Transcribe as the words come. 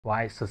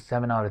right? So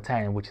 7 out of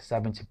 10, which is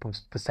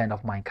 70%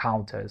 of my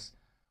encounters,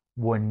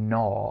 were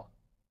not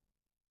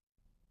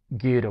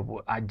good.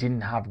 I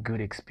didn't have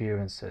good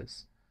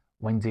experiences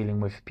when dealing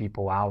with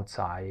people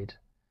outside.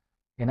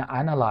 And I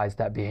analyzed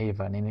that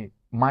behavior, and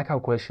my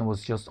calculation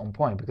was just on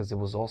point because it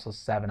was also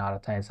 7 out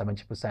of 10,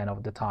 70%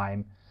 of the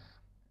time.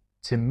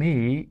 To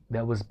me,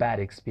 that was bad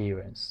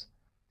experience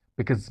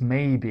because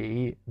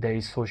maybe there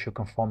is social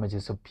conformity,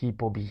 so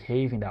people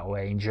behaving that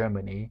way in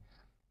Germany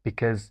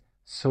because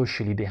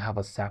socially they have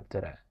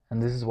accepted it.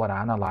 And this is what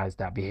I analyzed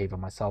that behavior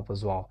myself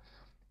as well.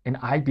 And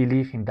I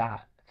believe in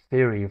that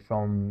theory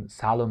from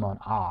Salomon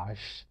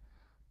Asch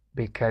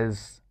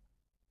because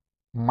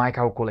my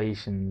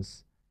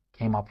calculations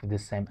came up with the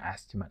same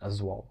estimate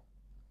as well,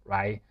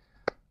 right?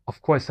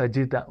 Of course, I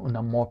did that on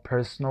a more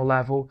personal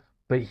level,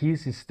 but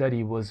his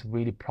study was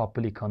really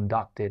properly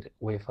conducted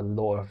with a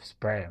lot of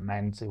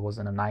experiments. It was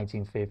in the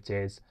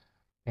 1950s,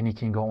 and you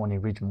can go on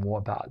and read more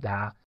about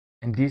that.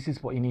 And this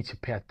is what you need to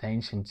pay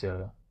attention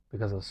to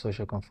because of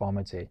social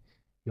conformity.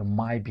 You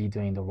might be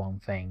doing the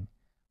wrong thing,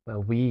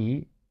 but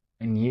we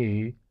and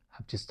you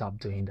have to stop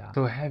doing that.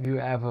 So, have you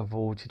ever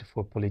voted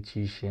for a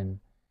politician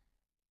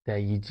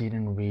that you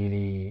didn't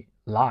really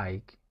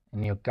like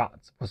and your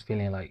gut was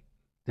feeling like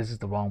this is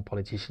the wrong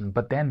politician,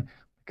 but then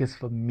because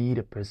for me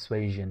the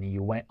persuasion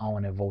you went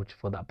on and voted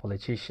for that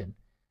politician?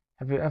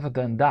 Have you ever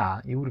done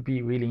that? It would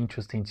be really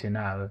interesting to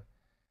know.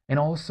 And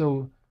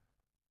also,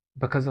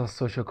 because of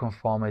social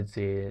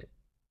conformity,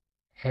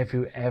 have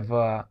you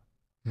ever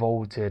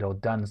voted or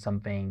done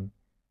something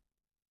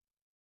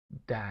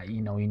that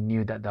you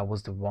knew that that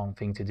was the wrong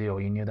thing to do,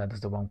 or you knew that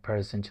that's the wrong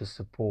person to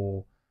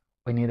support,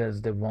 or you knew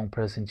that's the wrong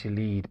person to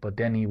lead, but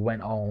then you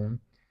went on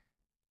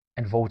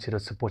and voted or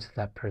supported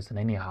that person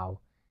anyhow?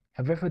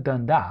 Have you ever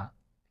done that?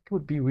 It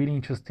would be really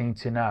interesting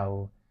to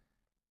know.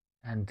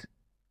 And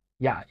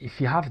yeah, if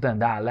you have done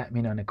that, let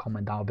me know in a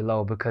comment down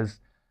below because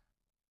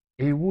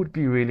it would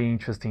be really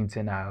interesting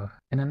to know.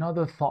 And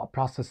another thought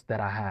process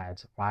that I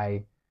had,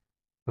 right?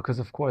 Because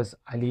of course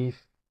I live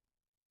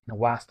in the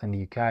West in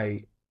the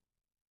UK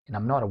and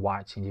I'm not a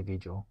white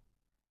individual.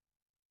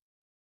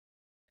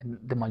 And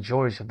the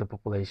majority of the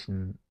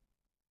population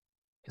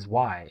is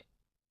white.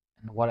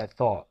 And what I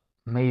thought,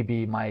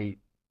 maybe my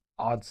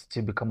odds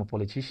to become a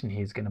politician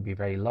here is going to be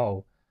very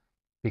low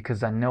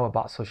because I know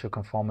about social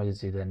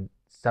conformity, then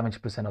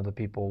 70% of the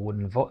people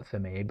wouldn't vote for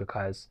me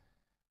because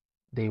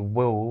they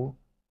will,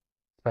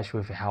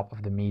 especially with the help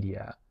of the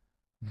media,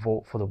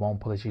 vote for the wrong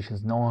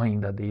politicians knowing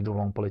that they're the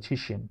wrong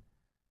politician.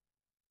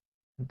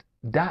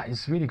 That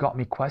has really got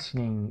me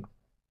questioning,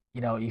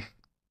 if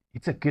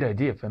it's a good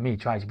idea for me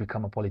trying to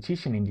become a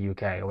politician in the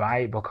UK,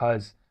 right?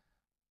 Because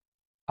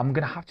I'm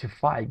gonna have to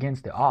fight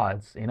against the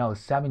odds.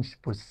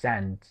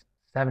 70%,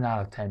 7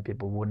 out of 10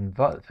 people wouldn't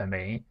vote for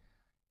me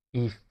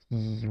if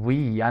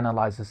we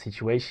analyze the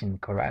situation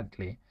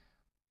correctly.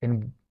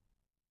 And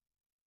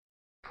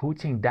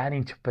putting that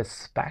into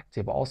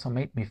perspective also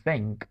made me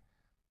think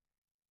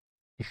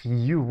if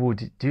you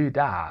would do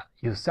that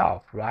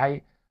yourself,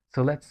 right?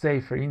 So let's say,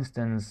 for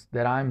instance,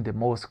 that I'm the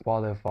most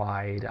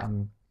qualified,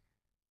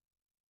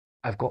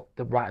 I've got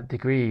the right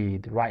degree,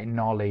 the right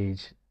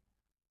knowledge,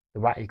 the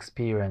right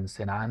experience,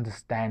 and I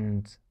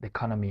understand the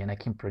economy and I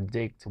can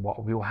predict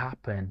what will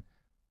happen.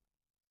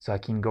 So I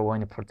can go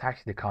in and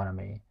protect the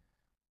economy.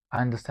 I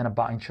understand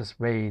about interest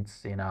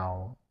rates,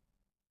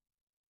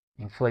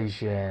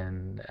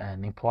 inflation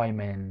and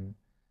employment,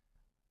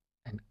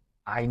 and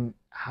I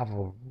have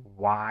a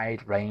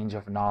wide range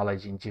of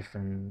knowledge in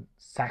different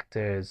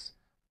sectors.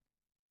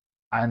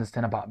 I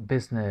understand about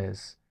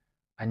business.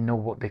 I know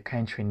what the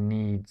country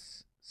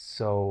needs.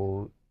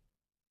 So,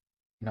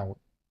 you know,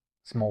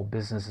 small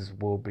businesses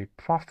will be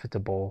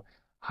profitable,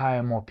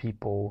 hire more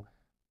people,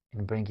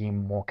 and bring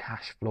in more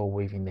cash flow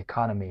within the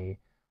economy.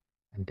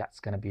 And that's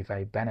going to be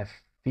very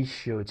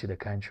beneficial to the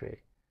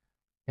country.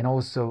 And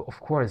also, of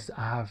course,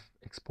 I have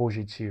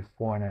exposure to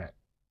foreigner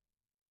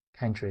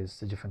countries,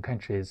 to different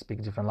countries,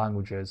 speak different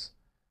languages.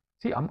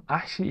 See, I'm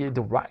actually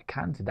the right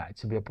candidate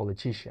to be a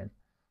politician.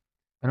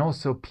 And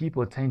also,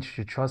 people tend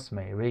to trust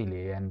me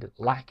really and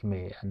like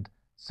me and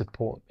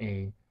support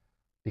me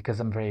because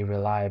I'm very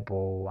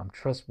reliable, I'm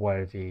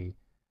trustworthy.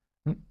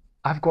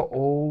 I've got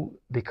all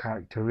the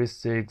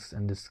characteristics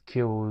and the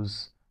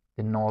skills,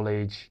 the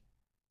knowledge,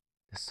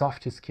 the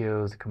soft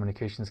skills, the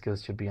communication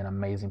skills to be an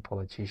amazing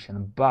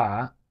politician.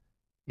 But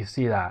you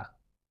see that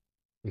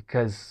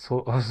because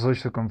of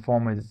social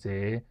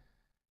conformity,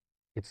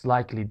 it's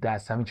likely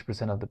that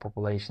 70% of the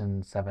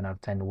population, 7 out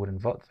of 10,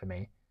 wouldn't vote for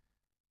me.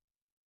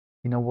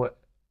 You know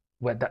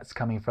where that's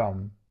coming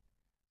from?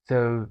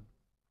 So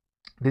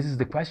this is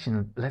the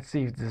question. Let's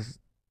see if this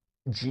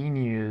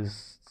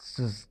genius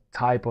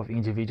type of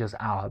individuals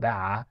out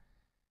there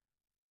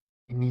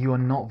and you're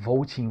not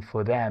voting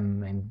for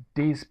them, and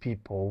these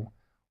people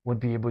would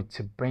be able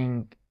to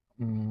bring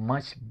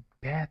much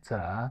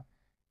better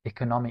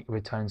economic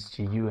returns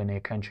to you and your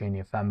country and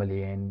your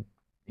family and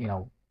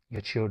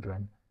your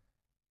children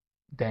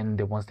than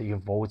the ones that you're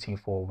voting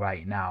for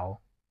right now.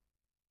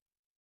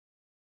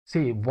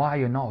 see why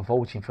you're not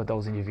voting for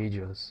those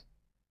individuals,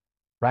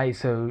 right?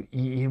 So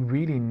you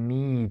really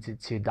need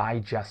to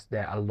digest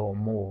that a lot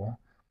more,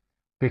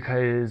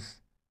 because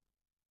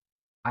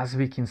as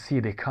we can see,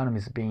 the economy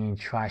is being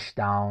trashed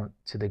down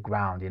to the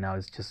ground.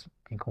 It's just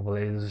being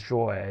completely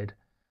destroyed.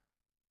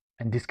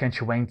 And this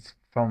country went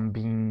from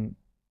being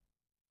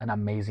an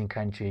amazing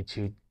country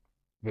to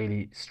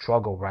really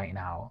struggle right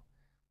now,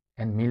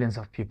 and millions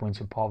of people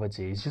into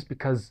poverty. It's just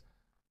because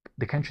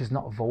the country is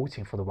not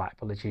voting for the right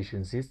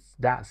politicians. It's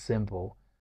that simple.